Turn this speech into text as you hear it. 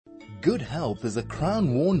Good health is a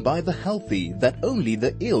crown worn by the healthy that only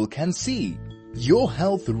the ill can see. Your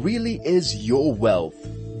health really is your wealth.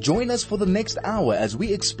 Join us for the next hour as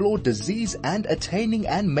we explore disease and attaining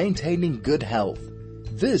and maintaining good health.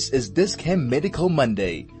 This is Dis-Chem Medical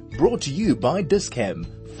Monday, brought to you by Dis-Chem,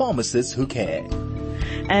 pharmacists who care.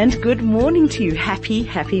 And good morning to you.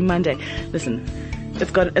 Happy Monday. Listen,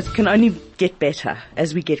 it can only get better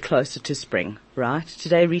as we get closer to spring, right?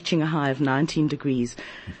 Today reaching a high of 19 degrees.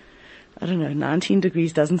 I don't know, 19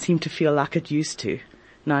 degrees doesn't seem to feel like it used to.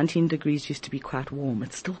 19 degrees used to be quite warm.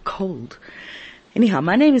 It's still cold. Anyhow,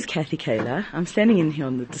 my name is Kathy Kaler. I'm standing in here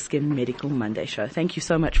on the Dis-Chem Medical Monday show. Thank you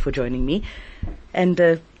so much for joining me. And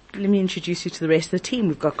let me introduce you to the rest of the team.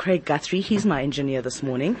 We've got Craig Guthrie. He's my engineer this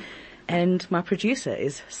morning. And my producer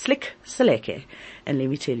is Slick Seleke. And let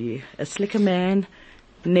me tell you, a slicker man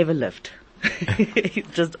never lived.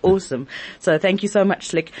 Just awesome. So thank you so much,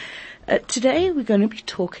 Slick. Today we're going to be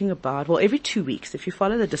talking about, every 2 weeks, if you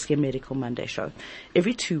follow the Dis-Chem Medical Monday show,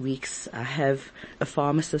 every 2 weeks I have a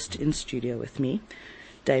pharmacist in studio with me,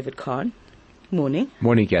 David Kahn. Morning.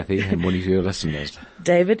 Morning, Kathy, and morning to your listeners.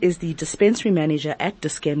 David is the dispensary manager at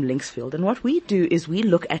Dis-Chem Linksfield, and what we do is we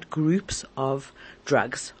look at groups of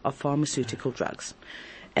drugs, of pharmaceutical drugs,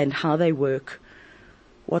 and how they work,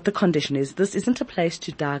 what the condition is. This isn't a place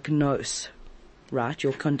to diagnose, right,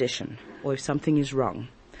 your condition, or if something is wrong.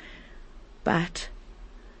 But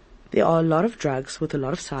there are a lot of drugs with a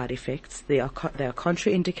lot of side effects. They are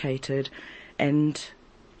contraindicated, and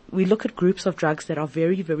we look at groups of drugs that are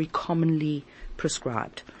very, very commonly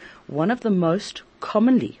prescribed. One of the most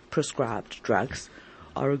commonly prescribed drugs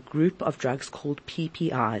are a group of drugs called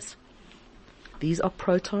PPIs. These are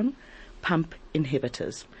proton pump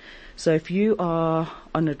inhibitors. So if you are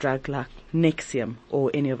on a drug like Nexium or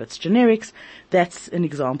any of its generics, that's an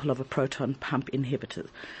example of a proton pump inhibitor.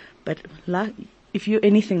 But if you're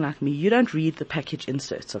anything like me, you don't read the package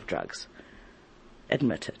inserts of drugs.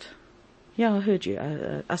 Admit it. Yeah, I heard you.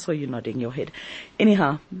 I saw you nodding your head.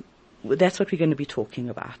 Anyhow, that's what we're going to be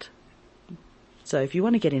talking about. So if you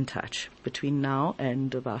want to get in touch between now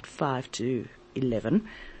and about 5 to 11,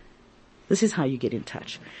 this is how you get in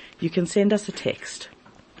touch. You can send us a text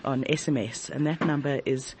on SMS, and that number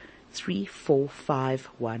is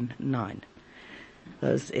 34519.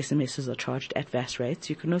 Those SMSs are charged at VAS rates.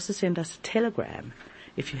 You can also send us a telegram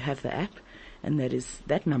if you have the app, and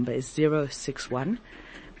that number is 061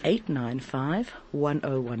 895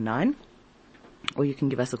 1019, or you can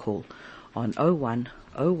give us a call on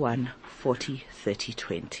 0101 40 30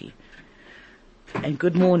 20. And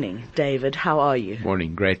good morning, David. How are you?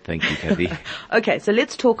 Morning. Great. Thank you, Kathy. Okay, so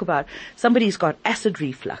let's talk about somebody's got acid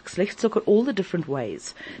reflux. Let's look at all the different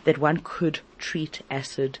ways that one could treat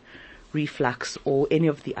acid reflux or any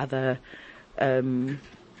of the other,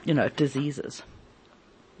 diseases.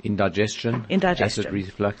 Indigestion. Acid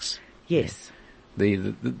reflux. Yes.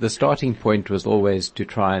 The starting point was always to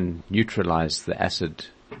try and neutralize the acid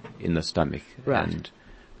in the stomach. Right. And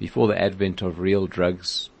before the advent of real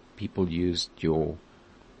drugs, people used your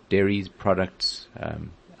dairy products,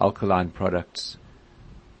 alkaline products,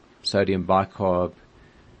 sodium bicarb.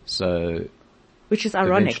 So, which is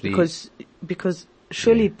ironic because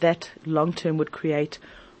surely that long term would create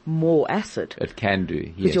more acid. It can do,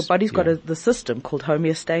 yes. Because your body's got the system called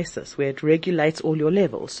homeostasis where it regulates all your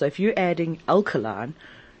levels. So if you're adding alkaline,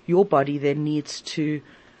 your body then needs to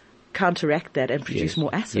counteract that and produce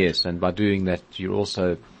more acid. Yes, and by doing that, you're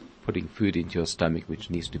also putting food into your stomach which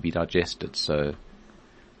needs to be digested. So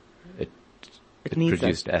it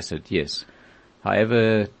produced acid, yes.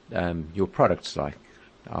 However, your products like,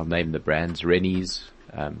 I'll name the brands, Rennie's,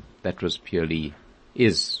 that was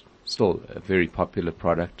is still a very popular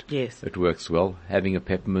product. Yes. It works well. Having a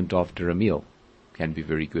peppermint after a meal can be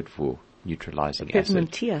very good for neutralizing acid.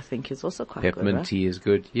 Peppermint tea, I think, is also quite good, Peppermint tea is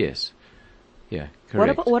good, yes. Yeah,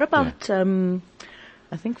 correct. What about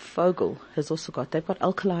I think Fogel has also they've got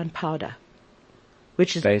alkaline powder,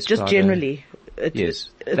 which is Base just powder. Generally.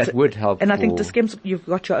 That would help. And I think Dis-Chem's, you've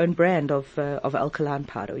got your own brand of alkaline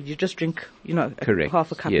powder. You just drink,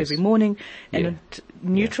 half a cup every morning, and it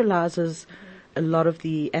neutralizes a lot of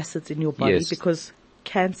the acids in your body because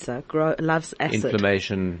cancer loves acid.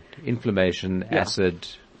 Inflammation, acid.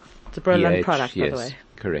 It's a brilliant pH, product, by the way.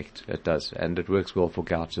 Correct. It does. And it works well for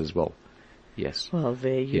gout as well. Yes. Well,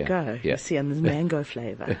 there you go. Yeah. You see, and there's mango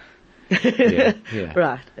flavor. Yeah.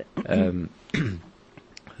 Right.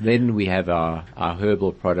 Then we have our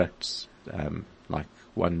herbal products, like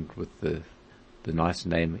one with the nice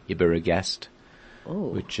name Iberogast,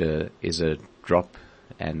 which is a drop,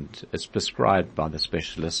 and it's prescribed by the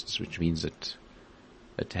specialists, which means it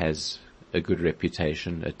has a good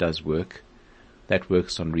reputation. It does work. that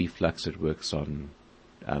works on reflux. It works on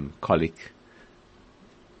colic.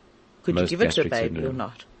 Could you give it to a baby or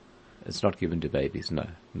not? It's not given to babies. No.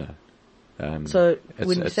 So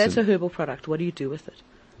when you say it's a herbal product, what do you do with it?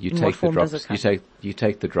 You take the drops. You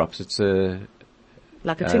take the drops. It's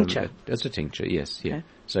like a tincture. It's a tincture. Yes. Yeah. Okay.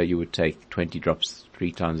 So you would take 20 drops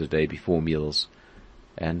 3 times a day before meals,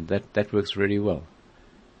 and that works really well.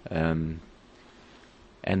 And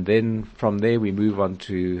then from there we move on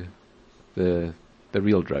to the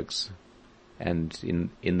real drugs. And in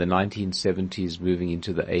the 1970s, moving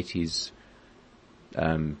into the 80s,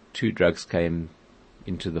 2 drugs came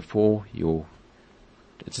into the fore.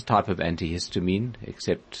 It's a type of antihistamine,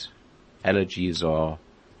 except allergies are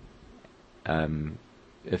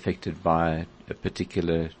affected by a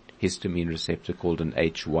particular histamine receptor called an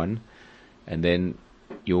H1, and then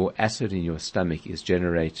your acid in your stomach is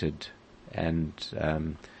generated, and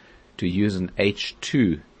to use an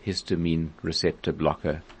H2 histamine receptor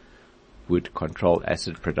blocker would control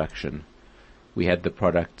acid production. We had the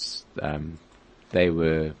products, they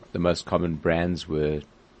were, the most common brands were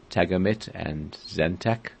Tagamet and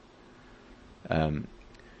Zantac.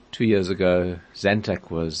 2 years ago, Zantac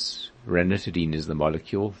ranitidine is the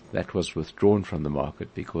molecule that was withdrawn from the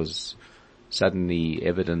market because suddenly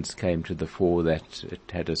evidence came to the fore that it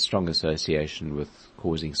had a strong association with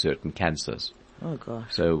causing certain cancers. Oh gosh.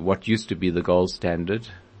 So what used to be the gold standard,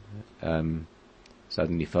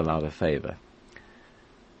 suddenly fell out of favor.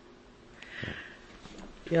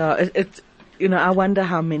 Yeah, I wonder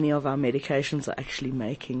how many of our medications are actually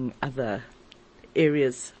making other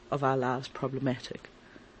areas of our lives problematic.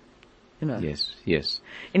 Yes.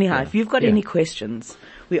 Anyhow, if you've got any questions,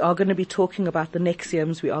 we are going to be talking about the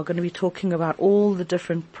Nexiums. We are going to be talking about all the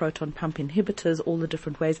different proton pump inhibitors, all the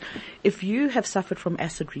different ways. If you have suffered from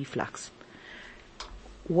acid reflux,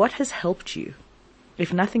 what has helped you?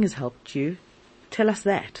 If nothing has helped you, tell us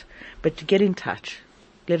that. But get in touch.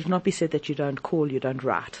 Let it not be said that you don't call, you don't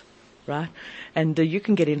write. Right? And you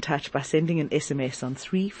can get in touch by sending an SMS on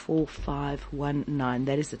 34519.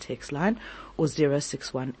 That is the text line. Or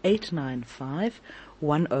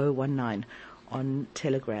 0618951019 on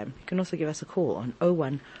Telegram. You can also give us a call on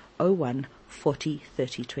 0101 40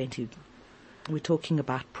 30 20. We're talking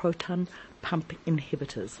about proton pump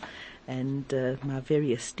inhibitors. And my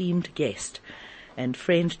very esteemed guest and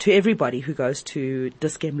friend to everybody who goes to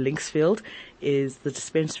Dis-Chem Linksfield is the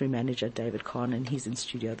dispensary manager, David Kahn, and he's in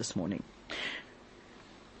studio this morning. I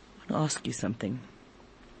want to ask you something.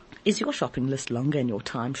 Is your shopping list longer and your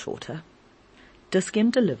time shorter?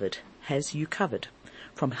 Dis-Chem Delivered has you covered.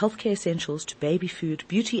 From healthcare essentials to baby food,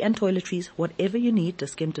 beauty and toiletries, whatever you need,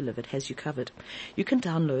 Dis-Chem Delivered has you covered. You can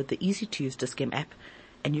download the easy-to-use Dis-Chem app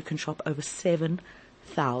and you can shop over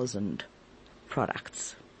 7,000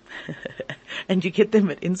 products. And you get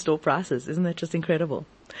them at in-store prices. Isn't that just incredible?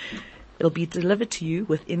 It'll be delivered to you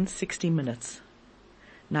within 60 minutes.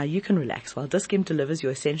 Now you can relax while Dis-Chem delivers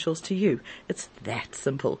your essentials to you. It's that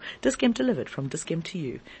simple. Dis-Chem Delivered from Dis-Chem to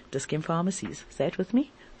you. Dis-Chem Pharmacies. Say it with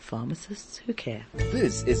me. Pharmacists who care.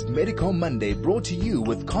 This is Medical Monday, brought to you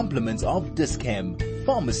with compliments of Dis-Chem.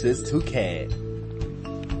 Pharmacists who care.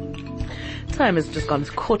 Time has just gone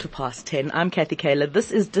 10:15. I'm Kathy Kaler.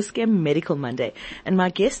 This is Dis-Chem Medical Monday, and my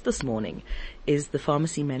guest this morning is the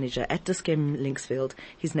pharmacy manager at Dis-Chem Linksfield.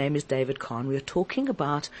 His name is David Kahn. We are talking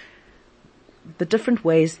about the different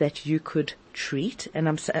ways that you could treat, and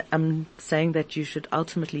I'm saying that you should go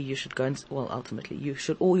and,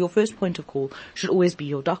 or your first point of call should always be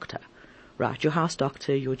your doctor, right? Your house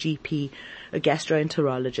doctor, your GP, a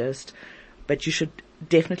gastroenterologist, but you should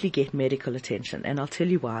definitely get medical attention. And I'll tell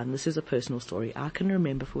you why, and this is a personal story. I can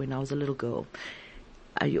remember for when I was a little girl,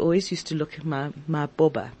 I always used to look at my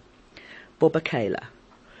Boba Kayla.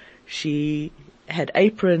 She had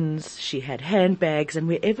aprons, she had handbags, and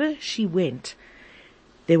wherever she went,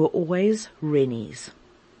 there were always Rennies.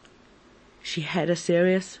 She had a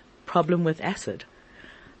serious problem with acid.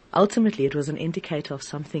 Ultimately, it was an indicator of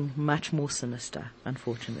something much more sinister,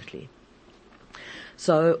 unfortunately.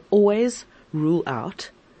 So always rule out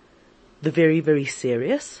the very, very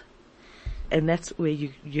serious, and that's where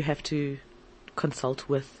you have to consult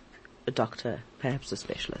with a doctor, perhaps a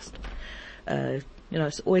specialist. So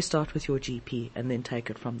always start with your GP and then take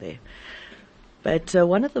it from there. But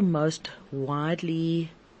one of the most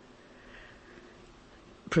widely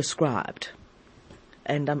prescribed,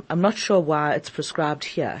 and I'm not sure why it's prescribed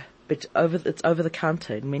here, but it's over the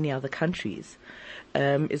counter in many other countries,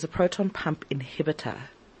 is a proton pump inhibitor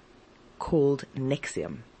called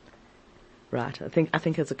Nexium. Right. I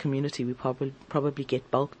think as a community we probably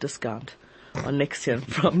get bulk discount on Nexium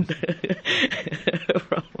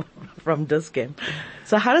from Dis-Chem.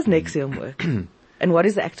 So how does Nexium work? And what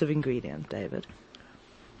is the active ingredient, David?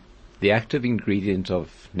 The active ingredient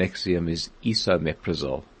of Nexium is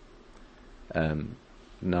esomeprazole.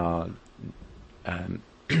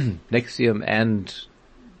 Nexium and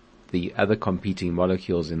the other competing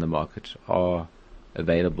molecules in the market are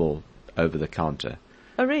available over the counter.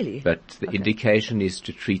 Oh, really? But the indication is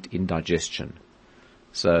to treat indigestion.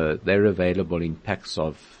 So they're available in packs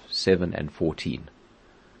of 7 and 14.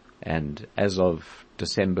 And as of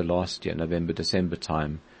December last year, November, December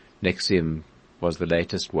time, Nexium was the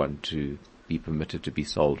latest one to be permitted to be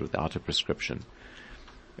sold without a prescription.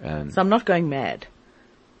 So I'm not going mad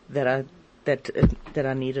that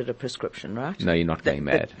I needed a prescription, right? No, you're not going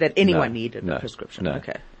mad. That anyone needed a prescription. No.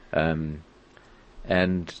 Okay.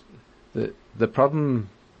 And the problem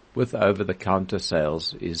with over-the-counter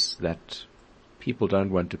sales is that people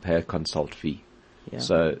don't want to pay a consult fee. Yeah.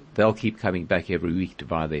 So they'll keep coming back every week to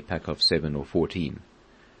buy their pack of 7 or 14.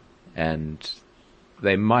 And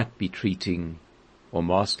they might be treating or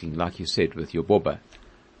masking, like you said, with your boba.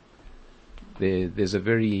 There's a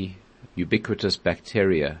very ubiquitous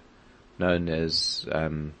bacteria known as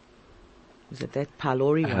is it that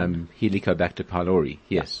pylori one? Helicobacter pylori,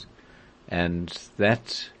 yes. And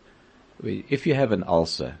that, if you have an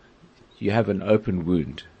ulcer, you have an open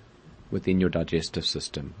wound within your digestive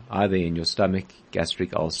system, either in your stomach,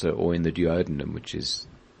 gastric ulcer, or in the duodenum, which is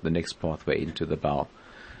the next pathway into the bowel.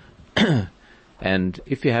 And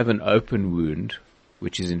if you have an open wound,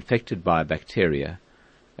 which is infected by a bacteria,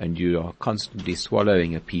 and you are constantly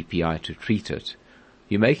swallowing a PPI to treat it,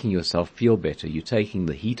 you're making yourself feel better. You're taking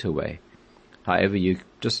the heat away. However, you're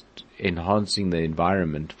just enhancing the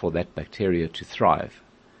environment for that bacteria to thrive.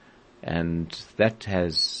 And that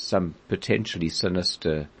has some potentially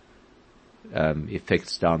sinister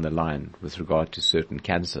effects down the line with regard to certain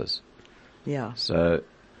cancers. Yeah. So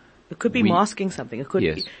it could be masking something. It could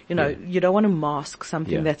be, you don't want to mask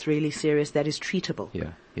something that's really serious that is treatable.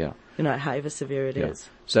 Yeah. However severe it is.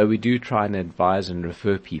 So we do try and advise and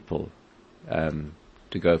refer people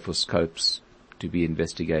to go for scopes to be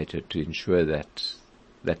investigated to ensure that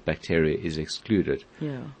that bacteria is excluded.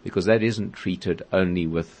 Yeah. Because that isn't treated only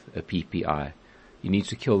with a PPI. You need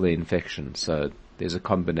to kill the infection. So there's a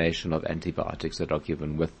combination of antibiotics that are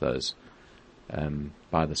given with those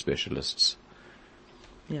by the specialists.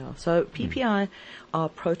 Yeah, so PPI are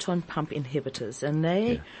proton pump inhibitors, and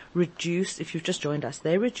they reduce, if you've just joined us,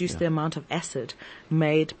 they reduce the amount of acid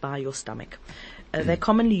made by your stomach. They're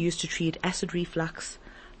commonly used to treat acid reflux,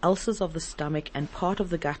 ulcers of the stomach, and part of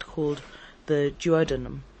the gut called the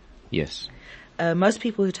duodenum. Yes. Most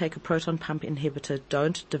people who take a proton pump inhibitor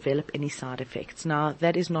don't develop any side effects. Now,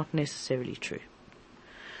 that is not necessarily true.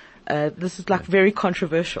 This is very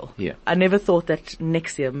controversial. Yeah. I never thought that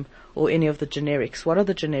Nexium or any of the generics. What are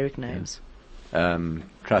the generic names?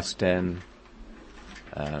 Trustan.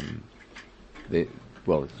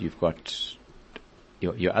 You've got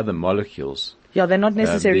your other molecules. Yeah, they're not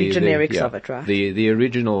necessarily generics of it, right? The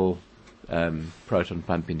original proton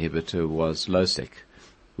pump inhibitor was Losec,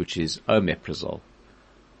 which is omeprazole,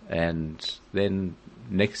 and then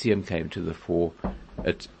Nexium came to the fore.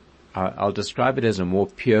 I'll describe it as a more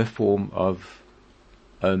pure form of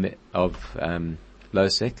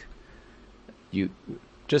Losec. You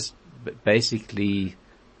just basically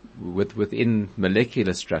within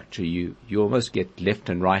molecular structure, you almost get left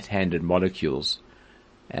and right-handed molecules,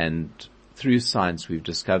 and through science we've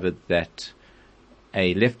discovered that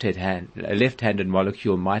a left-handed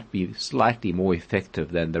molecule might be slightly more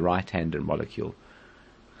effective than the right-handed molecule.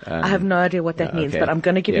 I have no idea what that means, but I'm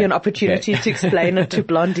going to give you an opportunity to explain it to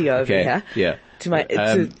Blondie over here. Yeah.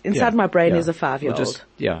 Inside my brain is a 5-year-old.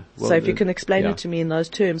 Well, so if you can explain it to me in those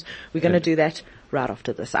terms, we're going to do that right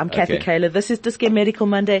after this. I'm Kathy Kaler. This is Dis-Chem Medical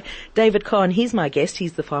Monday. David Kahn, he's my guest.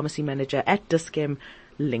 He's the pharmacy manager at Dis-Chem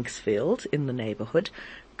Linksfield in the neighborhood.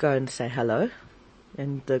 Go and say hello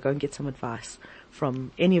and go and get some advice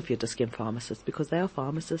from any of your Dis-Chem pharmacists, because they are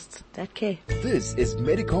pharmacists that care. This is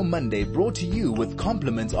Medical Monday, brought to you with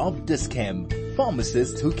compliments of Dis-Chem,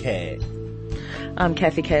 pharmacists who care. I'm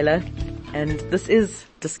Kathy Kaler, and this is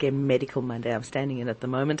Dis-Chem Medical Monday. I'm standing in at the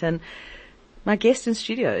moment, and my guest in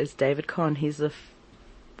studio is David Kahn. He's a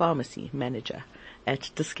pharmacy manager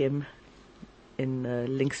at Dis-Chem in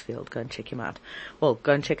Linksfield. Go and check him out. Well,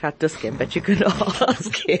 go and check out Dis-Chem, but you can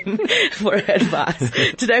ask him for advice.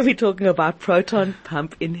 Today we're talking about proton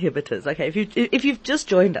pump inhibitors. Okay, if you've just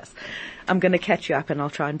joined us, I'm going to catch you up, and I'll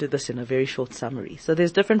try and do this in a very short summary. So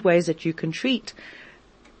there's different ways that you can treat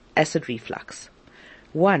acid reflux.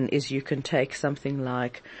 One is you can take something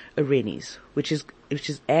like Arenes, which is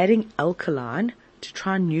adding alkaline to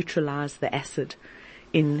try and neutralize the acid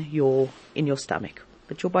in your stomach.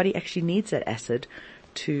 but your body actually needs that acid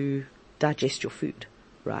to digest your food,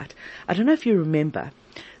 right? I don't know if you remember,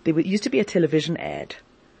 there used to be a television ad,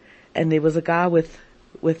 and there was a guy with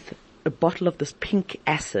a bottle of this pink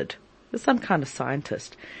acid. There's some kind of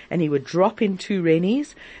scientist, and he would drop in 2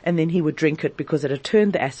 Rennies, and then he would drink it because it had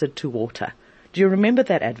turned the acid to water. Do you remember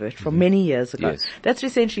that advert from many years ago? Yes. That's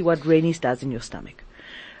essentially what Rennies does in your stomach.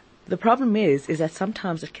 The problem is that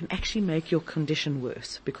sometimes it can actually make your condition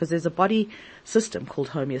worse, because there's a body system called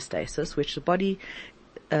homeostasis, which the body,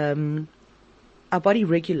 our body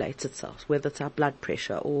regulates itself, whether it's our blood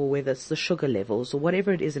pressure or whether it's the sugar levels or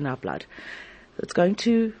whatever it is in our blood. It's going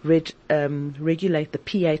to regulate the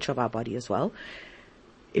pH of our body as well.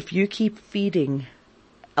 If you keep feeding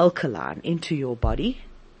alkaline into your body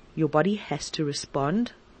has to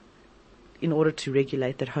respond in order to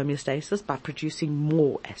regulate that homeostasis by producing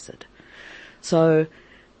more acid. So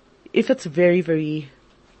if it's very, very,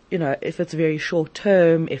 if it's very short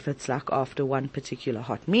term, if it's like after one particular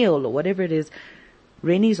hot meal or whatever it is,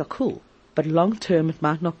 Rennies are cool, but long term it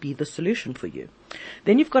might not be the solution for you.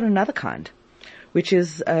 Then you've got another kind, which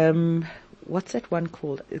is, what's that one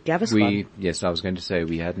called? Gaviscon. Yes, I was going to say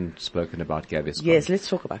we hadn't spoken about Gaviscon. Yes, let's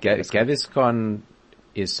talk about Gaviscon. Gaviscon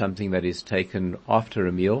is something that is taken after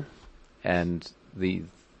a meal, and the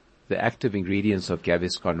active ingredients of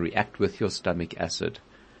Gaviscon react with your stomach acid,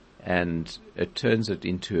 and it turns it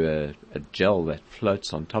into a gel that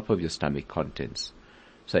floats on top of your stomach contents.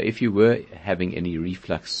 So if you were having any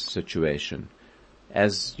reflux situation,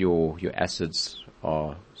 as your acids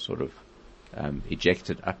are sort of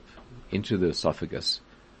ejected up into the esophagus,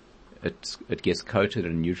 it gets coated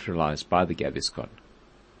and neutralized by the Gaviscon.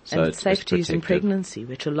 So and it's safe to use in pregnancy,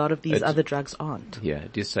 which a lot of these other drugs aren't. Yeah,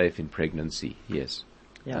 it is safe in pregnancy, yes.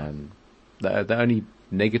 Yeah. The only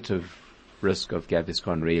negative risk of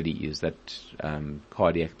Gaviscon really is that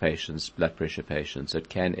cardiac patients, blood pressure patients, it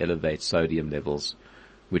can elevate sodium levels,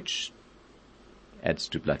 which adds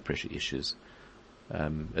to blood pressure issues.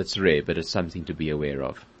 It's rare, but it's something to be aware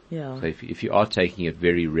of. Yeah. So if you are taking it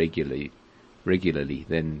very regularly,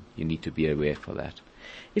 then you need to be aware for that.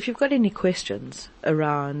 If you've got any questions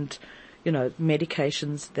around,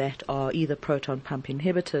 medications that are either proton pump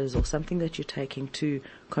inhibitors or something that you're taking to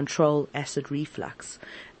control acid reflux,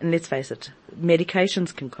 and let's face it,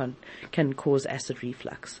 medications can cause acid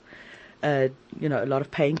reflux. A lot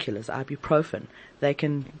of painkillers, ibuprofen, they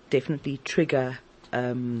can definitely trigger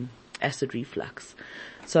acid reflux.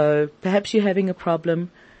 So perhaps you're having a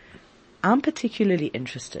problem. I'm particularly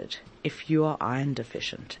interested if you are iron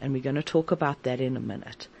deficient, and we're going to talk about that in a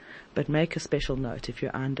minute. But make a special note if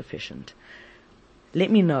you're iron deficient.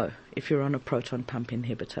 Let me know if you're on a proton pump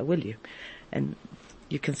inhibitor, will you? And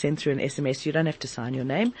you can send through an SMS. You don't have to sign your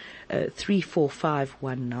name.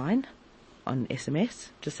 34519 on SMS.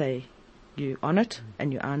 Just say you're on it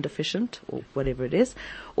and you're iron deficient or whatever it is.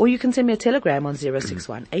 Or you can send me a telegram on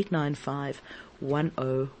 061 895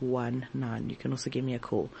 1019. You can also give me a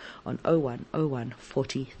call on 0101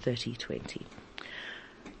 40 30 20.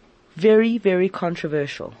 Very, very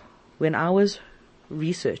controversial. When I was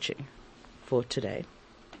researching for today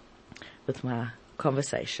with my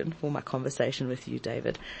conversation with you,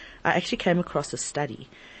 David, I actually came across a study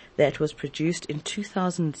that was produced in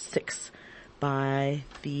 2006 by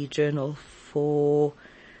the journal for,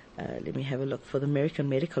 let me have a look, for the American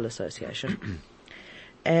Medical Association.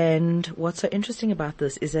 And what's so interesting about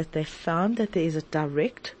this is that they found that there is a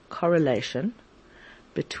direct correlation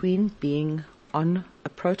between being on a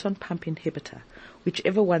proton pump inhibitor,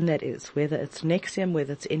 whichever one that is, whether it's Nexium,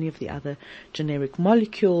 whether it's any of the other generic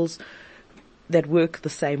molecules that work the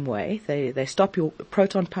same way. They stop your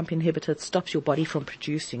proton pump inhibitor, it stops your body from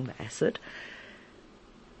producing the acid.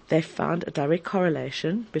 They found a direct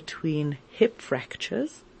correlation between hip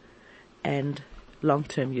fractures and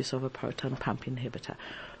long-term use of a proton pump inhibitor.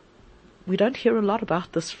 We don't hear a lot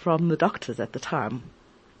about this from the doctors at the time.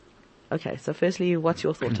 Okay, so firstly, what's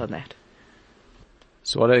your thought on that?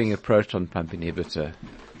 Swallowing a proton pump inhibitor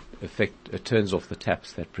it turns off the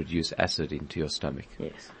taps that produce acid into your stomach.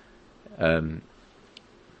 Yes.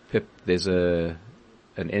 There's an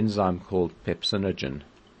enzyme called pepsinogen,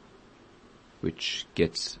 which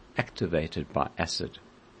gets activated by acid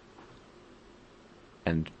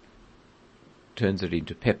and turns it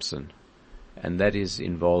into pepsin, and that is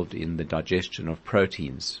involved in the digestion of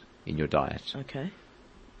proteins in your diet. Okay.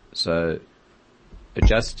 So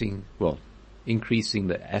increasing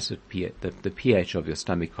the acid the pH of your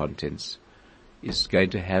stomach contents is going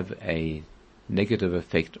to have a negative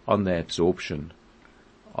effect on the absorption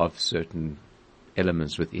of certain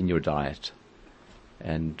elements within your diet.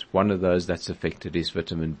 And one of those that's affected is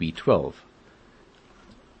vitamin B12.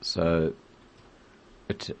 So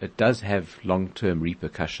it does have long-term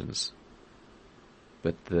repercussions,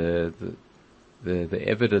 but the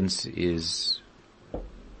evidence is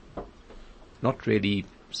not really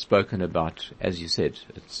spoken about, as you said.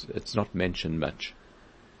 It's not mentioned much.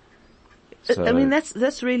 So, I mean,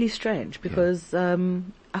 that's really strange because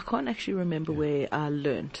I can't actually remember where I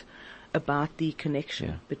learnt about the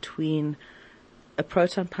connection between a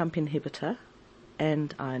proton pump inhibitor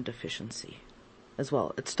and iron deficiency as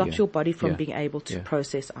well. It stops your body from being able to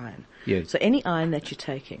process iron. Yeah. So any iron that you're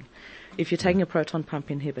taking, if you're taking a proton pump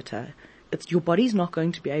inhibitor, your body's not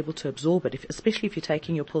going to be able to absorb it, especially if you're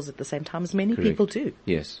taking your pills at the same time, as many people do.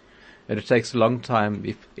 Yes. And it takes a long time.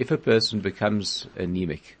 If a person becomes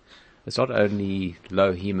anemic, it's not only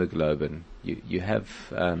low hemoglobin. You have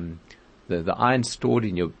the iron stored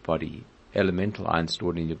in your body, elemental iron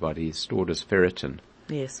stored in your body, is stored as ferritin.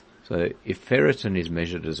 Yes. So if ferritin is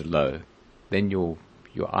measured as low, then your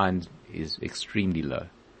iron is extremely low.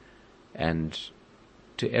 And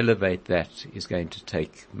to elevate that is going to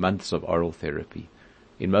take months of oral therapy.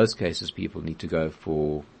 In most cases, people need to go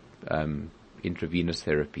for intravenous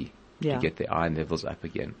therapy to get their iron levels up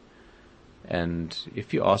again. And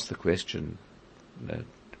if you ask the question,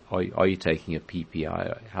 are you taking a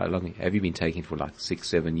PPI? How long have you been taking for, like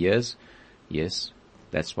 6-7 years? Yes,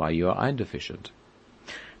 that's why you are iron deficient.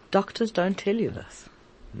 Doctors don't tell you this.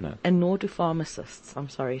 No. And nor do pharmacists, I'm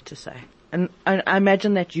sorry to say. And I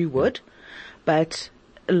imagine that you would, but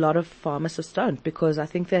a lot of pharmacists don't, because I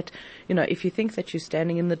think that, if you think that you're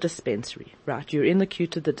standing in the dispensary, right, you're in the queue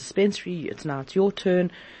to the dispensary, it's your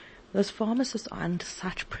turn. Those pharmacists are under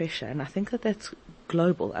such pressure, and I think that that's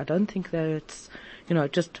global. I don't think that it's,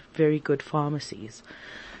 just very good pharmacies.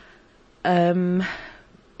 It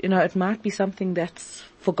might be something that's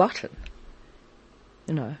forgotten.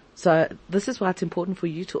 So this is why it's important for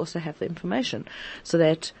you to also have the information, so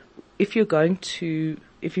that if you've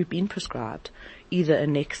been prescribed either a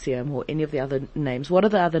Nexium or any of the other names, what are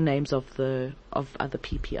the other names of other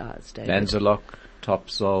PPIs, David? Lanzaloc,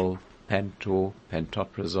 Topzol, Pantor,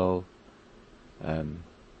 Pantoprazole,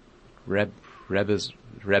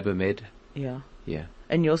 Rabomed. Yeah. Yeah.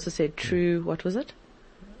 And you also said what was it?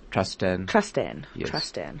 Trustan. Yes.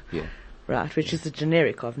 Trustan. Yeah. Right, which is the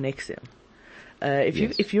generic of Nexium.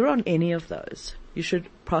 If you're on any of those, you should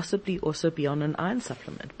possibly also be on an iron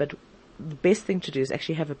supplement. But the best thing to do is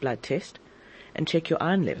actually have a blood test and check your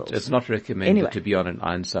iron levels. It's not recommended to be on an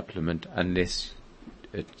iron supplement unless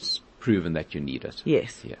it's proven that you need it.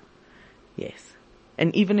 Yes. Yeah. Yes.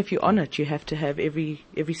 And even if you're on it, you have to have every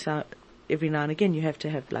now and again, you have to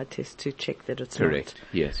have blood tests to check that it's correct.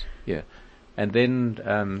 Yes. Yeah. And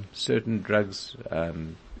then certain drugs,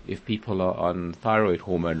 if people are on thyroid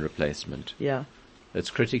hormone replacement, it's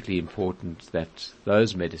critically important that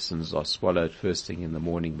those medicines are swallowed first thing in the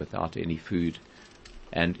morning without any food.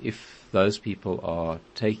 And if those people are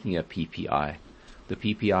taking a PPI, the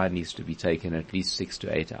PPI needs to be taken at least 6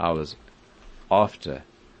 to 8 hours after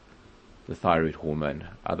the thyroid hormone.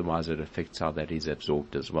 Otherwise, it affects how that is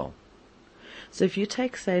absorbed as well. So if you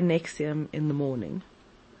take, say, Nexium in the morning,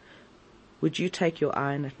 would you take your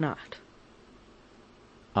iron at night?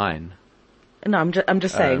 Iron? No, I'm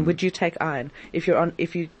just saying, would you take iron if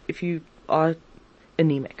you are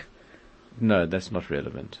anemic? No, that's not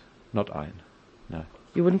relevant. Not iron. No.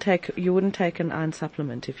 You wouldn't take an iron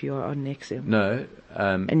supplement if you are on Nexium. No.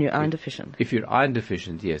 And you're iron deficient. If you're iron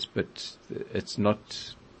deficient, yes, but it's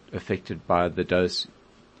not affected by the dose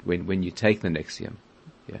when you take the Nexium.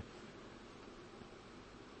 Yeah.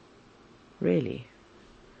 Really?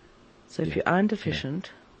 So if you're iron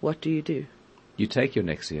deficient, what do? You take your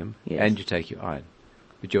Nexium and you take your iron.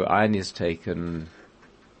 But your iron is taken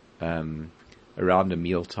around a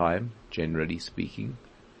meal time, generally speaking,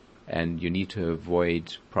 and you need to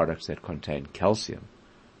avoid products that contain calcium.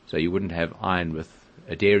 So you wouldn't have iron with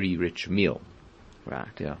a dairy-rich meal. Right.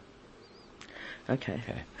 Yeah. Okay.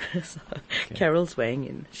 Carol's weighing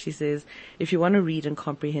in. She says, if you want to read and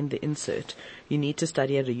comprehend the insert, you need to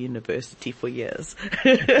study at a university for years.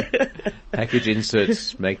 Package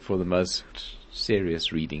inserts make for the most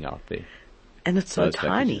serious reading out there. And it's so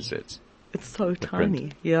tiny. It's so tiny.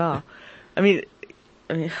 Print. Yeah. I mean,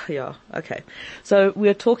 yeah. Okay. So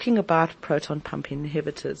we're talking about proton pump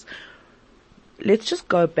inhibitors. Let's just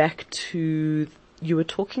go back to, you were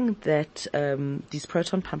talking that these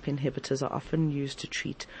proton pump inhibitors are often used to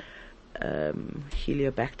treat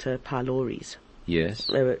Helicobacter pylori. Yes.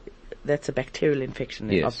 That's a bacterial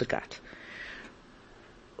infection of the gut.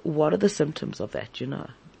 What are the symptoms of that, do you know?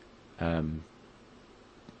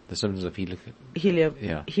 The symptoms of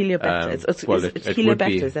Helicobacter. It's it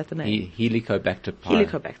Helicobacter, is that the name? Helicobacter pylori.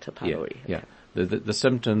 Helicobacter pylori. Yeah. The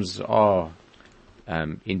symptoms are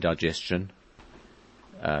indigestion,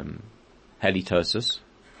 halitosis,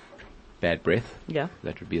 bad breath. Yeah.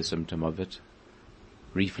 That would be a symptom of it.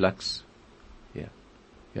 Reflux. Yeah.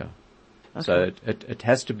 Okay. So it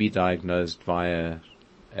has to be diagnosed via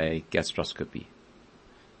a gastroscopy.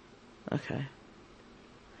 Okay.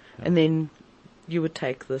 And then you would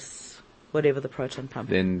take this, whatever the proton pump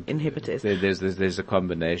inhibitor is. There's a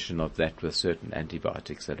combination of that with certain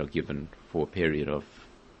antibiotics that are given for a period of,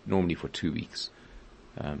 normally for 2 weeks.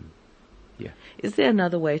 Is there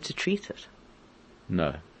another way to treat it?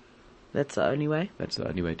 No. That's the only way? That's the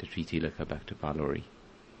only way to treat Helicobacter pylori.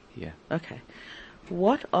 Yeah. Okay.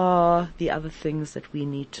 What are the other things that we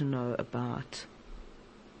need to know about,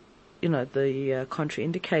 the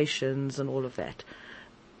contraindications and all of that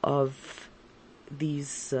of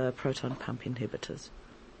these proton pump inhibitors?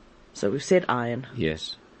 So we've said iron.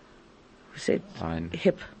 Yes. We've said iron.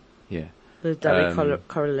 hip. Yeah. The direct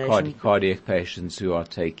correlation. Cardiac patients who are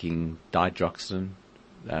taking digoxin,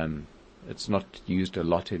 it's not used a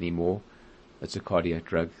lot anymore. It's a cardiac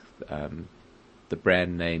drug. The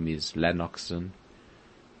brand name is Lanoxin.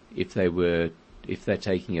 If they're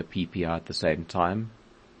taking a PPI at the same time,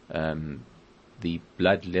 the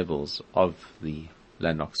blood levels of the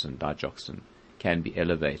Lanoxin, digoxin, can be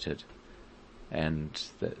elevated, and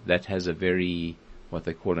that has a very, what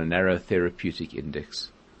they call a narrow therapeutic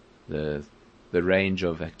index. The range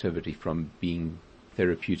of activity from being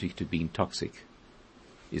therapeutic to being toxic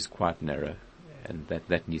is quite narrow, and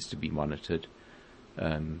that needs to be monitored.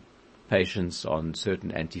 Patients on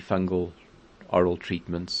certain antifungal oral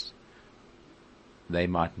treatments, they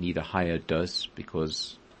might need a higher dose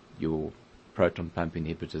because your proton pump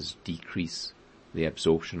inhibitors decrease the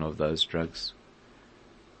absorption of those drugs.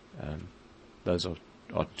 Those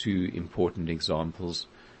are two important examples.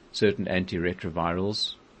 Certain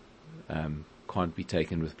antiretrovirals can't be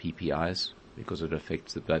taken with PPIs because it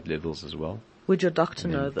affects the blood levels as well. Would your doctor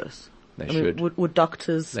know this? They should. Would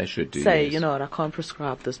doctors they should do, say, yes. I can't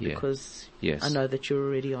prescribe this because I know that you're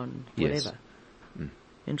already on whatever? Yes.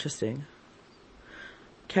 Interesting.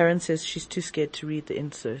 Karen says she's too scared to read the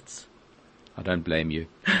inserts. I don't blame you.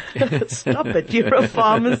 Stop it. You're a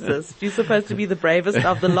pharmacist. You're supposed to be the bravest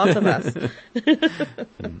of the lot of us.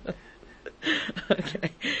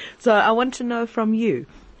 Okay. So I want to know from you,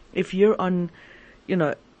 if you're on,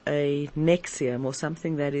 a Nexium or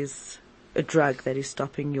something that is a drug that is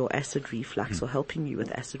stopping your acid reflux or helping you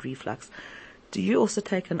with acid reflux, do you also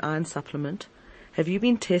take an iron supplement? Have you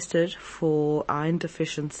been tested for iron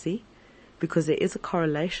deficiency? Because there is a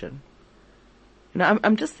correlation.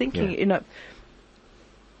 I'm just thinking,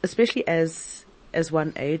 especially as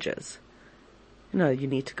one ages, you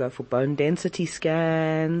need to go for bone density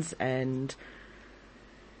scans and,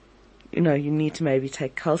 you need to maybe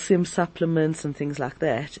take calcium supplements and things like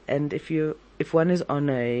that. And if one is on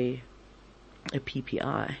a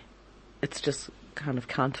PPI, it's just kind of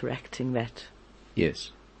counteracting that.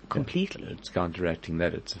 Yes. Completely. It's counteracting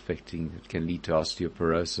that. It can lead to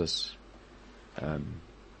osteoporosis.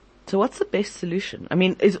 So what's the best solution? I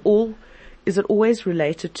mean, is it always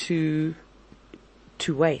related to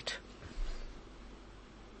weight?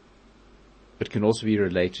 It can also be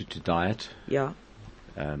related to diet. Yeah.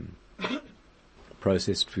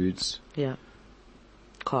 Processed foods. Yeah.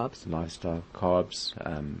 Carbs. Lifestyle. Carbs.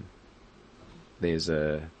 There's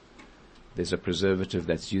a preservative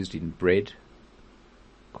that's used in bread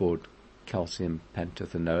called calcium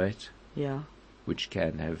pantethenoate. Yeah. Which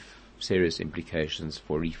can have serious implications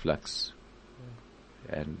for reflux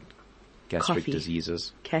and gastric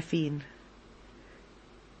diseases. Caffeine.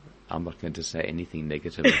 I'm not going to say anything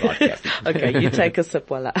negative about caffeine. Okay, you take a sip,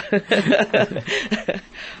 voila.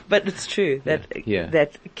 But it's true that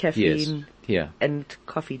that caffeine and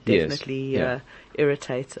coffee definitely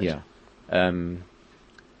irritates it.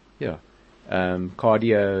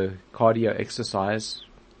 Cardio exercise,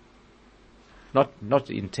 not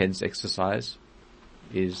intense exercise,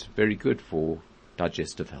 is very good for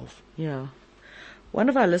digestive health. Yeah. One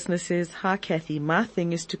of our listeners says, "Hi Kathy, my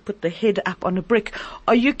thing is to put the head up on a brick."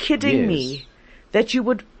 Are you kidding me? That you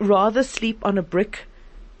would rather sleep on a brick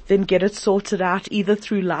than get it sorted out either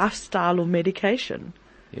through lifestyle or medication?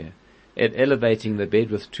 Yeah. Elevating the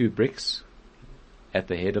bed with 2 bricks at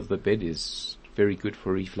the head of the bed is very good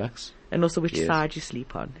for reflux. And also which side you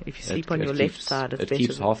sleep on. If you sleep on your left side, it's better. It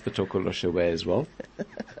keeps half the tokolosh away as well.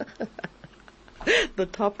 The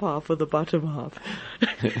top half or the bottom half.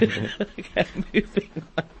 Okay, moving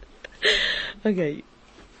on. Okay.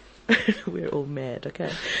 We're all mad,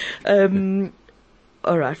 okay.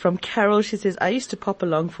 Alright, from Carol, she says, I used to pop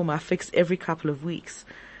along for my fix every couple of weeks.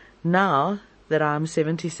 Now that I'm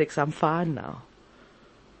 76, I'm fine now.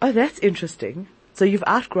 Oh, that's interesting. So you've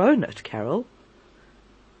outgrown it, Carol.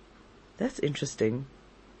 That's interesting.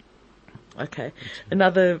 Okay.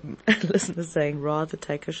 Another listener saying, rather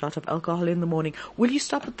take a shot of alcohol in the morning. Will you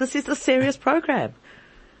stop it? This is a serious program.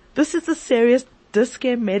 This is a serious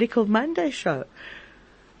Dis-Chem Medical Monday show.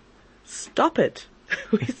 Stop it.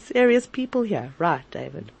 We're serious people here. Right,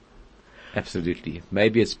 David? Absolutely.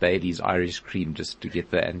 Maybe it's Bailey's Irish cream just to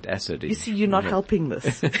get the antacid in. You see, you're not helping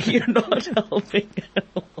this. You're not helping at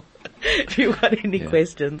all. If you've got any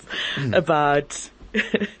questions about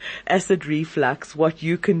acid reflux, what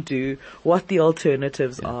you can do, what the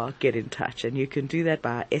alternatives are, get in touch. And you can do that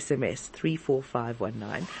by SMS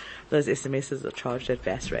 34519. Those SMSs are charged at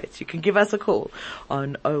VAS rates. You can give us a call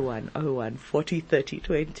on 0101 40 30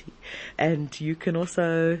 20. And you can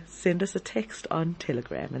also send us a text on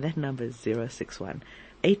Telegram. And that number is 061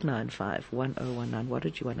 895 1019. What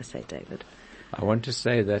did you want to say, David? I want to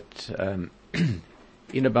say that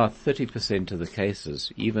in about 30% of the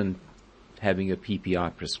cases, even having a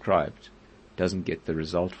PPI prescribed doesn't get the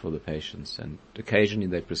result for the patients. And occasionally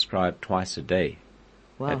they prescribe twice a day.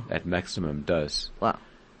 Wow. At maximum dose. Wow.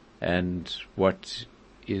 And what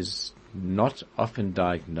is not often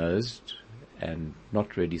diagnosed and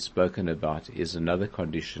not really spoken about is another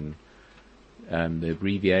condition. The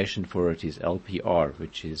abbreviation for it is LPR,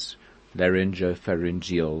 which is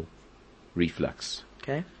laryngopharyngeal reflux.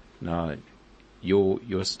 Okay. Now,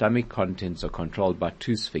 your stomach contents are controlled by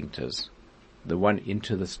two sphincters. The one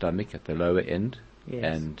into the stomach at the lower end, Yes.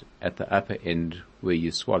 and at the upper end where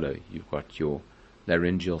you swallow, you've got your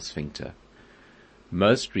laryngeal sphincter.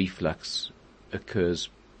 Most reflux occurs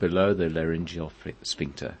below the laryngeal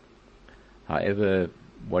sphincter. However,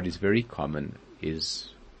 what is very common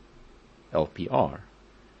is LPR,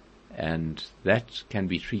 and that can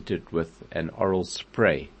be treated with an oral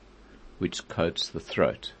spray which coats the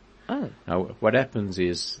throat. Oh. Now, what happens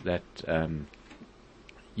is that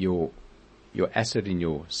your acid in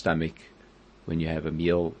your stomach, when you have a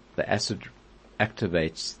meal, the acid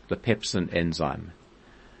activates the pepsin enzyme.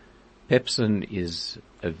 Pepsin is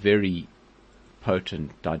a very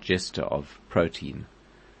potent digester of protein.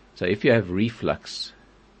 So if you have reflux,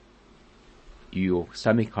 your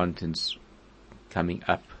stomach contents coming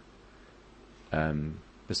up,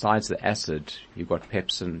 besides the acid, you've got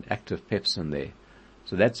pepsin, active pepsin there.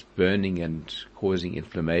 So that's burning and causing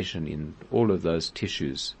inflammation in all of those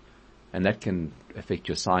tissues. And that can affect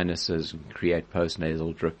your sinuses and create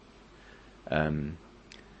postnasal drip.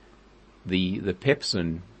 The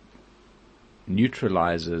pepsin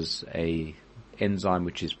neutralizes a enzyme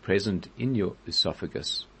which is present in your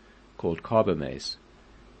esophagus called carbamase.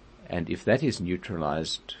 And if that is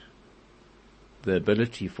neutralized, the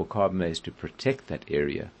ability for carbamase to protect that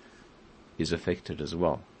area is affected as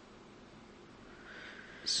well.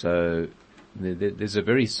 So there's a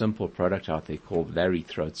very simple product out there called Larry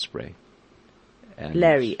throat spray. And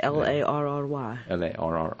Larry, L-A-R-R-Y.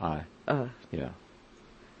 L-A-R-R-I. Oh. Yeah.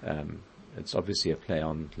 It's obviously a play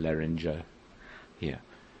on larynga here.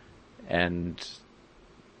 And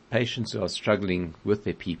patients who are struggling with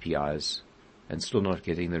their PPIs and still not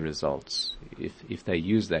getting the results, if they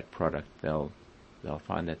use that product, they'll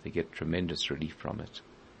find that they get tremendous relief from it.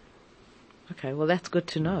 Okay, well that's good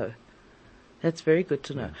to know. That's very good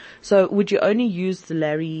to know. Yeah. So would you only use the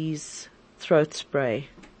Larry's throat spray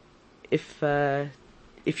if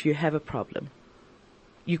you have a problem?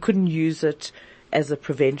 You couldn't use it as a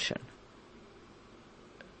prevention.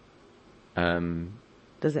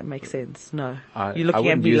 Does that make sense? No. I You're looking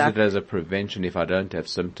wouldn't at me use like, it as a prevention if I don't have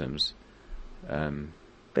symptoms. but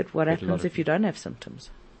what but a happens lot if you don't have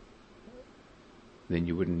symptoms? Then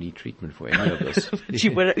you wouldn't need treatment for any of this.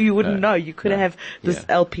 you wouldn't know. You could have this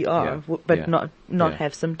LPR, but not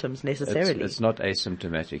have symptoms necessarily. It's not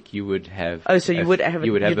asymptomatic. You would have. Oh, so you would have.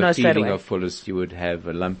 You would have know a straight feeling away. of fullness. You would have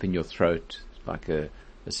a lump in your throat, like a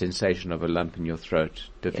sensation of a lump in your throat,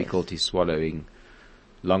 difficulty swallowing,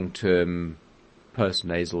 long-term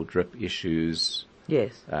postnasal drip issues.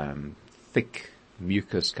 Yes. Thick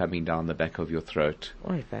mucus coming down the back of your throat.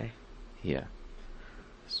 Oy vey. Yeah.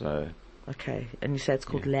 So. Okay, and you say it's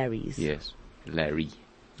called Larry's. Yes, Larry.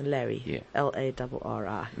 Larry. Yeah.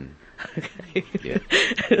 L-A-R-R-I. Okay. Yeah.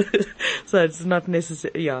 So it's not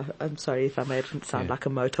necessary. Yeah, I'm sorry if I made it sound like a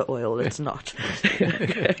motor oil. It's not.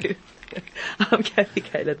 Okay. I'm Kathy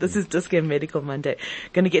Kaler. This is Dis-Chem Medical Monday.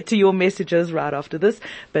 Going to get to your messages right after this.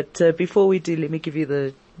 But before we do, let me give you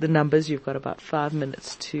the numbers. You've got about 5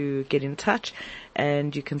 minutes to get in touch.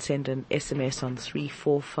 And you can send an SMS on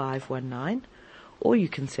 34519. Or you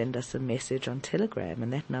can send us a message on Telegram,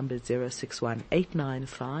 and that number is 061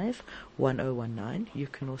 895 1019. You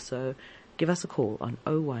can also give us a call on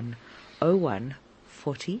 0101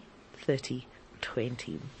 40 30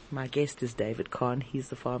 20. My guest is David Kahn. He's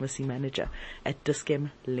the pharmacy manager at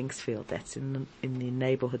Dis-Chem Linksfield. That's in the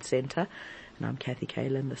neighborhood center. And I'm Kathy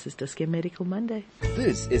Kaelin. This is Dis-Chem Medical Monday.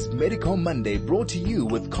 This is Medical Monday, brought to you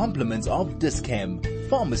with compliments of Dis-Chem,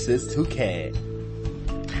 pharmacists who care.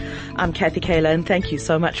 I'm Kathy Kaelin, and thank you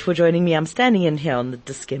so much for joining me. I'm standing in here on the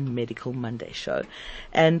Dis-Chem Medical Monday show.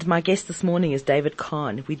 And my guest this morning is David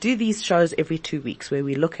Kahn. We do these shows every 2 weeks where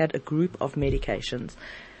we look at a group of medications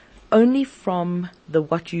only from the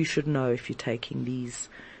what you should know if you're taking these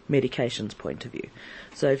medications point of view.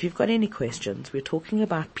 So if you've got any questions, we're talking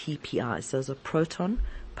about PPIs. Those are proton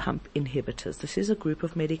pump inhibitors. This is a group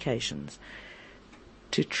of medications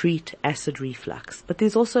to treat acid reflux. But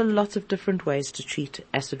there's also lots of different ways to treat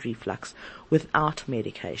acid reflux without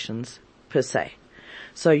medications per se.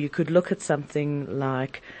 So you could look at something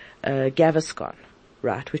like Gaviscon,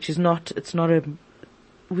 right, which is not, it's not a,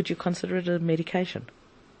 would you consider it a medication?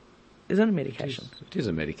 Is it a medication? It is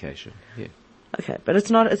a medication, yeah. Okay, but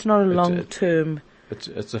it's not a long-term.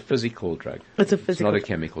 It's a physical drug. It's a physical. It's not a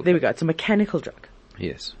chemical drug. There we go. It's a mechanical drug.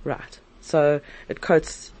 Yes. Right. So it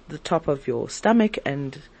coats the top of your stomach,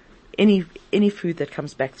 and any food that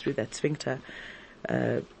comes back through that sphincter,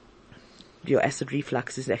 your acid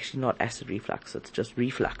reflux is actually not acid reflux. It's just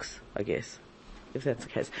reflux, I guess, if that's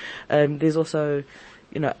the case. There's also,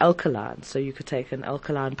 alkaline. So you could take an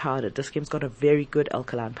alkaline powder. Dis-Chem's got a very good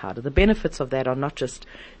alkaline powder. The benefits of that are not just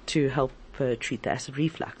to help treat the acid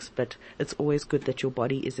reflux, but it's always good that your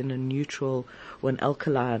body is in a neutral or an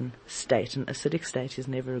alkaline state. An acidic state is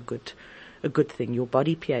never a good thing. Your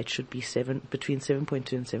body pH should be between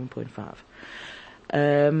 7.2 and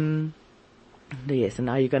 7.5. Yes, and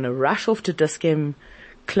now you're going to rush off to Dis-Chem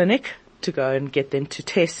clinic to go and get them to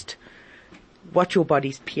test what your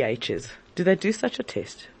body's pH is. Do they do such a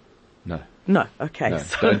test? No. No, okay. No,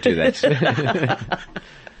 don't do that.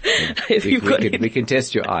 We can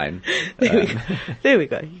test your iron. There we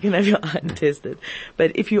go. You can have your iron tested.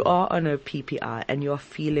 But if you are on a PPI and you're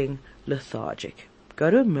feeling lethargic, go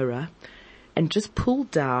to a mirror and just pull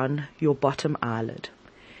down your bottom eyelid.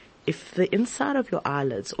 If the inside of your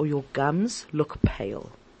eyelids or your gums look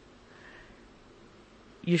pale,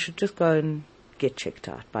 you should just go and get checked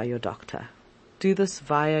out by your doctor. Do this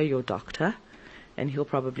via your doctor, and he'll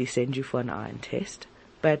probably send you for an iron test.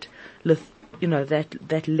 But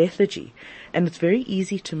that lethargy, and it's very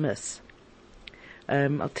easy to miss.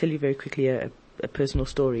 I'll tell you very quickly a personal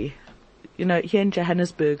story. Here in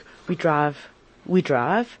Johannesburg, we drive. We're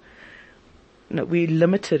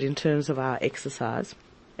limited in terms of our exercise.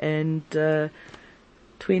 And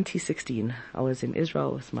 2016, I was in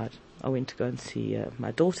Israel I went to go and see my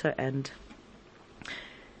daughter, and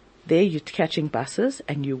there you're catching buses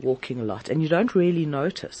and you're walking a lot, and you don't really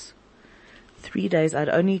notice. 3 days, I'd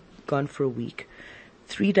only gone for a week.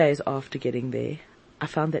 3 days after getting there, I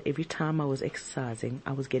found that every time I was exercising,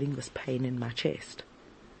 I was getting this pain in my chest.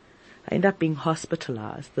 I ended up being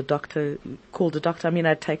hospitalized. The doctor called the doctor.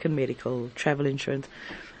 I'd taken medical, travel insurance.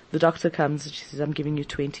 The doctor comes and she says, I'm giving you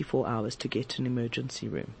 24 hours to get to an emergency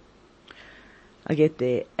room. I get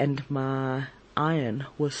there and my iron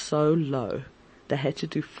was so low. They had to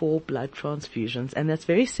do 4 blood transfusions, and that's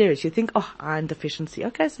very serious. You think, iron deficiency.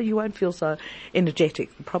 Okay, so you won't feel so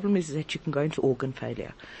energetic. The problem is that you can go into organ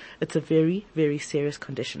failure. It's a very, very serious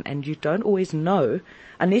condition, and you don't always know,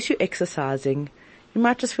 unless you're exercising, you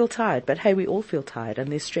might just feel tired. But hey, we all feel tired,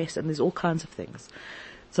 and there's stress, and there's all kinds of things.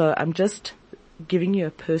 So I'm just giving you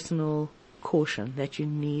a personal caution that you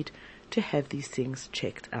need to have these things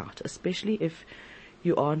checked out, especially if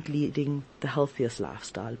you aren't leading the healthiest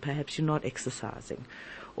lifestyle. Perhaps you're not exercising,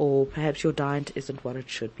 or perhaps your diet isn't what it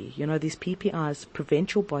should be. These PPIs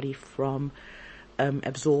prevent your body from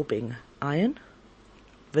absorbing iron,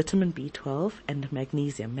 vitamin B12, and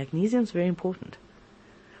magnesium. Magnesium is very important.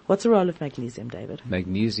 What's the role of magnesium, David?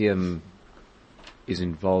 Magnesium is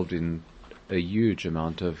involved in a huge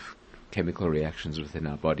amount of chemical reactions within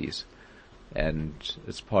our bodies, and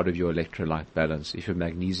it's part of your electrolyte balance. If your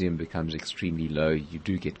magnesium becomes extremely low, you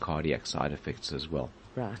do get cardiac side effects as well.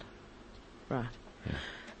 Right.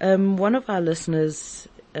 Yeah. One of our listeners,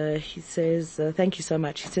 he says, thank you so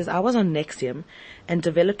much. He says, I was on Nexium and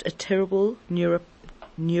developed a terrible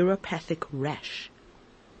neuropathic rash.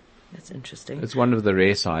 That's interesting. It's one of the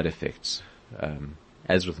rare side effects.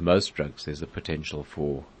 As with most drugs, there's a potential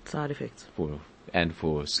for side effects. For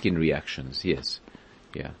skin reactions, yes.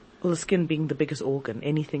 Yeah. Well, the skin being the biggest organ,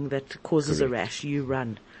 anything that causes Correct. a rash, you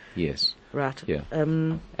run. Yes. Right. Yeah.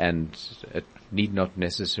 And it need not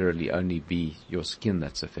necessarily only be your skin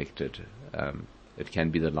that's affected. It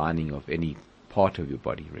can be the lining of any part of your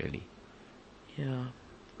body, really. Yeah.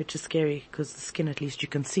 Which is scary because the skin at least you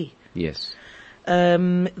can see. Yes.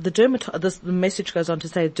 The message goes on to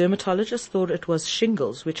say, dermatologist thought it was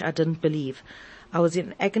shingles, which I didn't believe. I was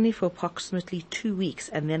in agony for approximately 2 weeks,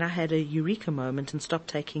 and then I had a eureka moment and stopped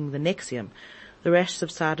taking the Nexium. The rash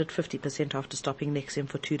subsided 50% after stopping Nexium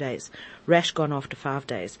for 2 days. Rash gone after 5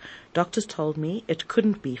 days. Doctors told me it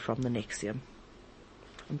couldn't be from the Nexium.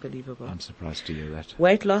 Unbelievable. I'm surprised to hear that.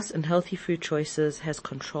 Weight loss and healthy food choices has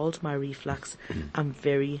controlled my reflux. I'm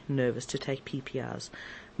very nervous to take PPIs.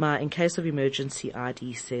 My in case of emergency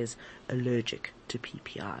ID says allergic to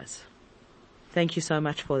PPIs. Thank you so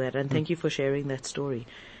much for that, and thank you for sharing that story.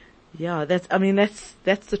 Yeah, that's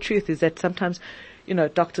the truth, is that sometimes,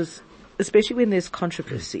 doctors, especially when there's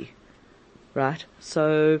controversy, right?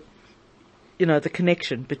 So, the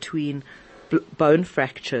connection between bone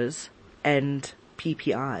fractures and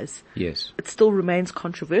PPIs. Yes. It still remains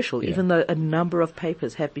controversial, even though a number of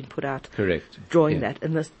papers have been put out. Correct. Drawing that.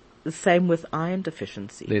 And the same with iron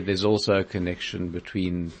deficiency. There's also a connection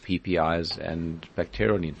between PPIs and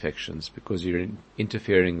bacterial infections, because you're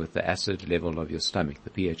interfering with the acid level of your stomach,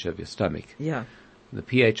 the pH of your stomach. Yeah. The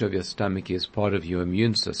pH of your stomach is part of your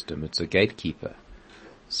immune system. It's a gatekeeper.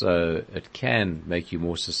 So it can make you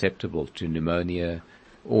more susceptible to pneumonia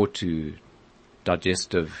or to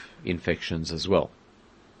digestive infections as well.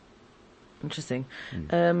 Interesting.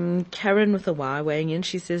 Karen with a Y weighing in,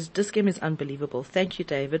 she says, Dis-Chem is unbelievable. Thank you,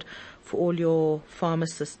 David, for all your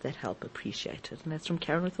pharmacists that help. Appreciate it. And that's from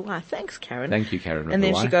Karen with a Y. Thanks, Karen. Thank you, Karen with a Y. And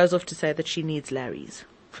then she goes off to say that she needs Larry's.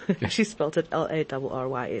 She spelled it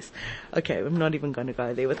Larrys. Okay, I'm not even going to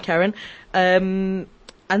go there with Karen. Unsigned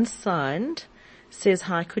says,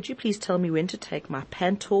 hi, could you please tell me when to take my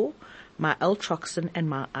Pantor, my L-Troxin, and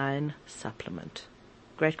my iron supplement?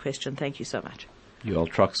 Great question. Thank you so much. Your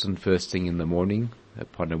L-Troxin first thing in the morning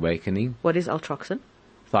upon awakening. What is L-Troxin?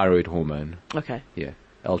 Thyroid hormone. Okay. Yeah.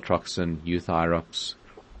 L-Troxin, Euthyrox,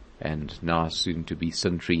 and now soon to be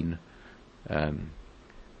Synthroid.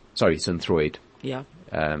 Synthroid. Yeah.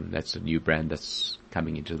 That's a new brand that's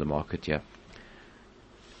coming into the market, yeah.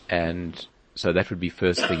 And so that would be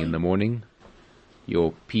first thing in the morning.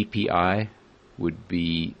 Your PPI would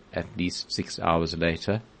be at least 6 hours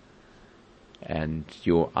later. And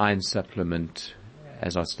your iron supplement,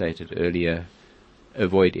 as I stated earlier,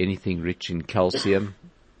 avoid anything rich in calcium,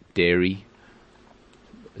 dairy.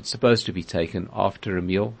 It's supposed to be taken after a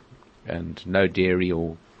meal, and no dairy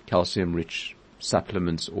or calcium-rich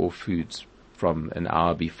supplements or foods from an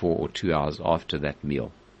hour before or 2 hours after that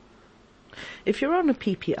meal. If you're on a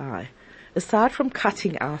PPI, aside from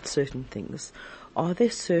cutting out certain things, are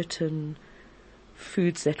there certain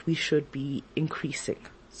foods that we should be increasing?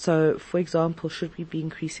 So, for example, should we be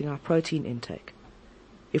increasing our protein intake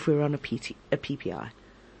if we're on a PPI?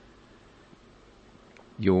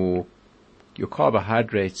 Your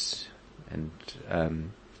carbohydrates and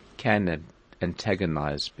can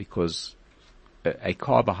antagonize, because a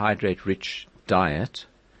carbohydrate-rich diet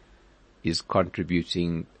is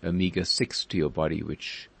contributing omega-6 to your body,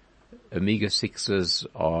 which omega-6s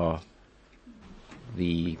are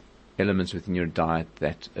the elements within your diet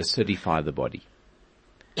that acidify the body.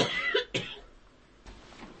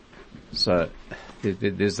 So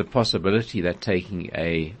there's the possibility that taking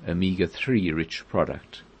a omega-3 rich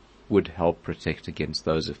product would help protect against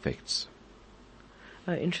those effects.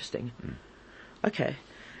 Oh, interesting. Okay.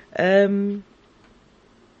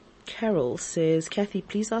 Carol says, Kathy,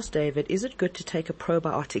 please ask David, is it good to take a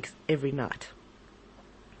probiotics every night?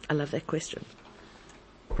 I love that question.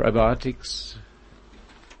 Probiotics.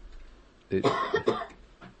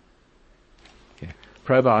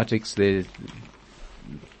 Probiotics,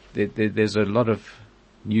 there's a lot of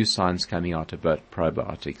new science coming out about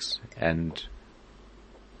probiotics, and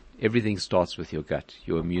everything starts with your gut,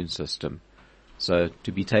 your immune system. So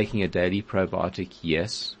to be taking a daily probiotic,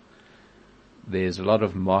 yes. There's a lot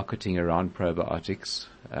of marketing around probiotics.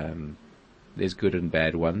 There's good and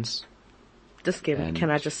bad ones. Dis-Chem,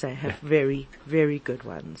 can I just say, have very, very good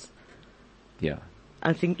ones. Yeah.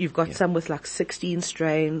 I think you've got some with like 16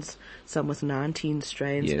 strains, some with 19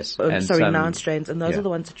 strains. Yes. 9 strains, and those are the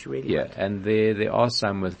ones that you really like. Yeah, and there are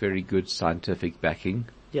some with very good scientific backing.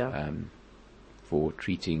 Yeah. For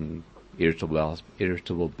treating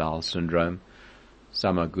irritable bowel syndrome.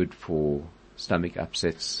 Some are good for stomach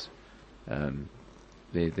upsets.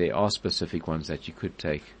 There are specific ones that you could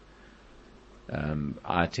take.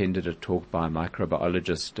 I attended a talk by a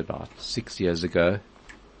microbiologist about 6 years ago,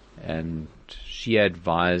 and she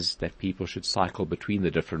advised that people should cycle between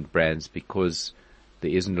the different brands because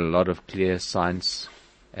there isn't a lot of clear science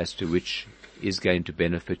as to which is going to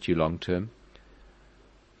benefit you long term.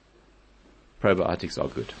 Probiotics are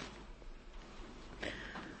good.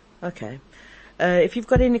 Okay. If you've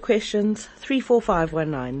got any questions,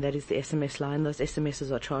 34519, that is the SMS line. Those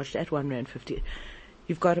SMSs are charged at R1.50.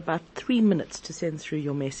 You've got about 3 minutes to send through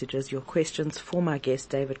your messages, your questions for my guest,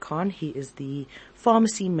 David Kahn. He is the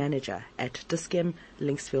pharmacy manager at Dis-Chem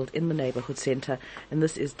Linksfield in the neighborhood center. And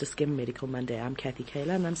this is Dis-Chem Medical Monday. I'm Kathy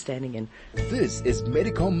Kayla and I'm standing in. This is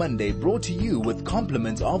Medical Monday, brought to you with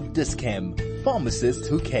compliments of Dis-Chem, pharmacists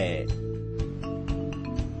who care.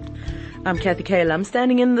 I'm Kathy Kayla. I'm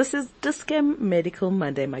standing in. This is Dis-Chem Medical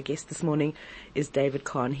Monday. My guest this morning is David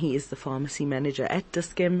Kahn. He is the pharmacy manager at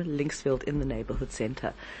Dis-Chem Linksfield in the neighborhood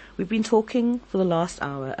center. We've been talking for the last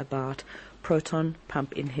hour about proton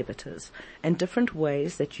pump inhibitors and different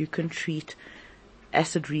ways that you can treat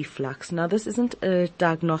acid reflux. Now, this isn't a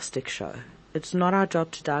diagnostic show. It's not our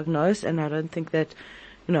job to diagnose, and I don't think that,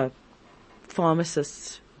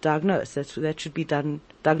 pharmacists diagnose. That should be done.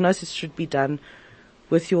 Diagnosis should be done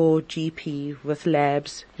with your GP, with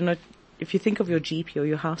labs. If you think of your GP or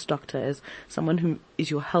your house doctor as someone who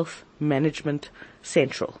is your health management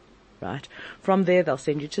central, right? From there, they'll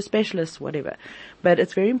send you to specialists, whatever. But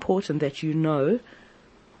it's very important that you know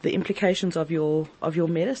the implications of your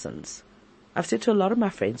medicines. I've said to a lot of my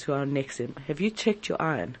friends who are on Nexim, have you checked your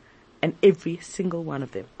iron? And every single one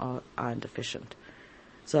of them are iron deficient.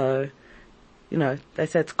 So, they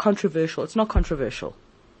say it's controversial. It's not controversial.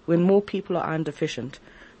 When more people are iron deficient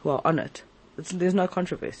who are on it, there's no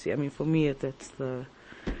controversy. I mean, for me, that's the,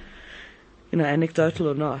 anecdotal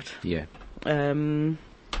or not. Yeah.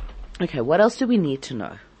 Okay, what else do we need to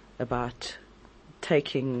know about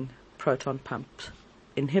taking proton pump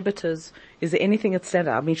inhibitors? Is there anything that stands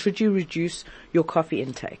out? I mean, should you reduce your coffee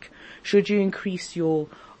intake? Should you increase your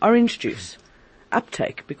orange juice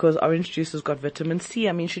uptake because orange juice has got vitamin C?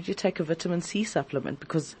 I mean, should you take a vitamin C supplement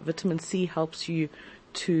because vitamin C helps you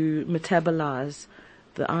to metabolize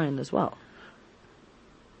the iron as well?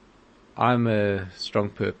 I'm a strong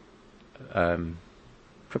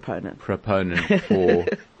proponent for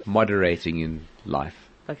moderating in life.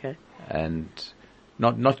 Okay. And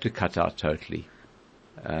not to cut out totally.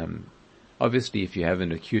 Obviously, if you have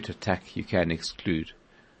an acute attack, you can exclude,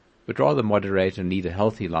 but rather moderate and lead a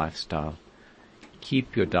healthy lifestyle.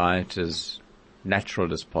 Keep your diet as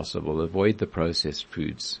natural as possible. Avoid the processed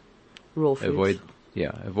foods. Raw foods.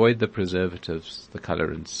 Avoid the preservatives, the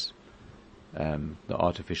colorants, the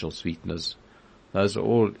artificial sweeteners. Those are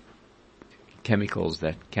all chemicals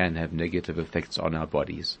that can have negative effects on our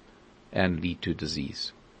bodies and lead to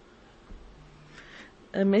disease.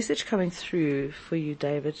 A message coming through for you,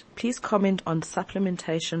 David. Please comment on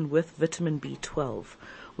supplementation with vitamin B12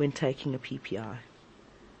 when taking a PPI.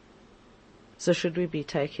 So should we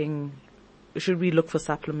look for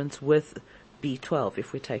supplements with B12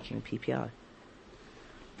 if we're taking a PPI?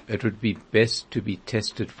 It would be best to be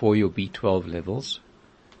tested for your B12 levels.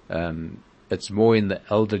 It's more in the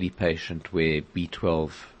elderly patient where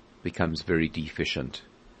B12 becomes very deficient.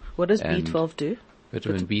 What does B12 do?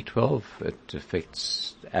 Vitamin B12, it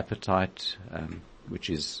affects appetite, which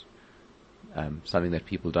is something that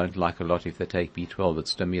people don't like a lot if they take B12. It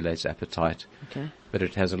stimulates appetite. Okay. But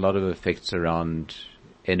it has a lot of effects around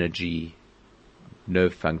energy,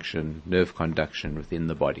 nerve function, nerve conduction within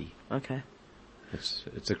the body. Okay.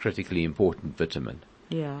 It's a critically important vitamin.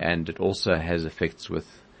 Yeah. And it also has effects with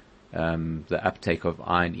the uptake of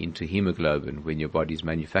iron into hemoglobin. When your body's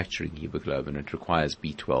manufacturing hemoglobin, it requires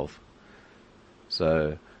B12.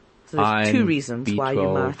 So there's iron, two reasons B12, why you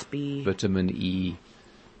might be... vitamin E,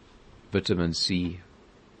 vitamin C,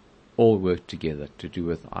 all work together to do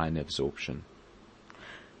with iron absorption.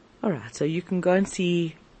 All right, so you can go and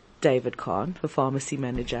see David Kahn, the pharmacy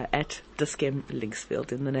manager at Dis-Chem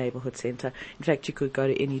Linksfield in the neighborhood center. In fact, you could go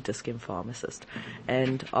to any Dis-Chem pharmacist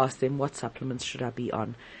and ask them, what supplements should I be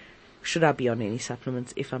on? Should I be on any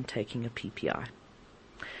supplements if I'm taking a PPI?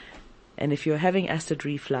 And if you're having acid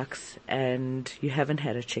reflux and you haven't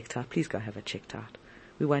had it checked out, please go have it checked out.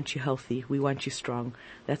 We want you healthy. We want you strong.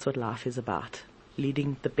 That's what life is about.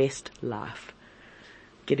 Leading the best life.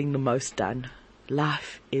 Getting the most done.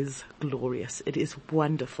 Life is glorious. It is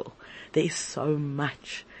wonderful. There is so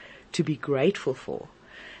much to be grateful for.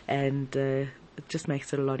 And it just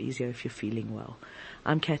makes it a lot easier if you're feeling well.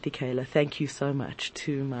 I'm Kathy Kayla. Thank you so much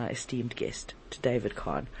to my esteemed guest, to David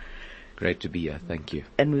Kahn. Great to be here. Thank you.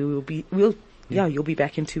 And you'll be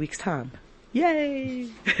back in 2 weeks' time. Yay!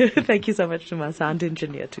 Thank you so much to my sound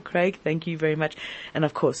engineer, to Craig. Thank you very much. And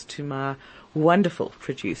of course to my wonderful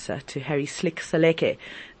producer, to Harry Slick Saleke.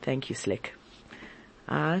 Thank you, Slick.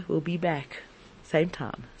 I will be back same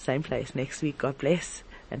time, same place next week. God bless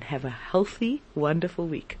and have a healthy, wonderful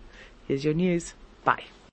week. Here's your news. Bye.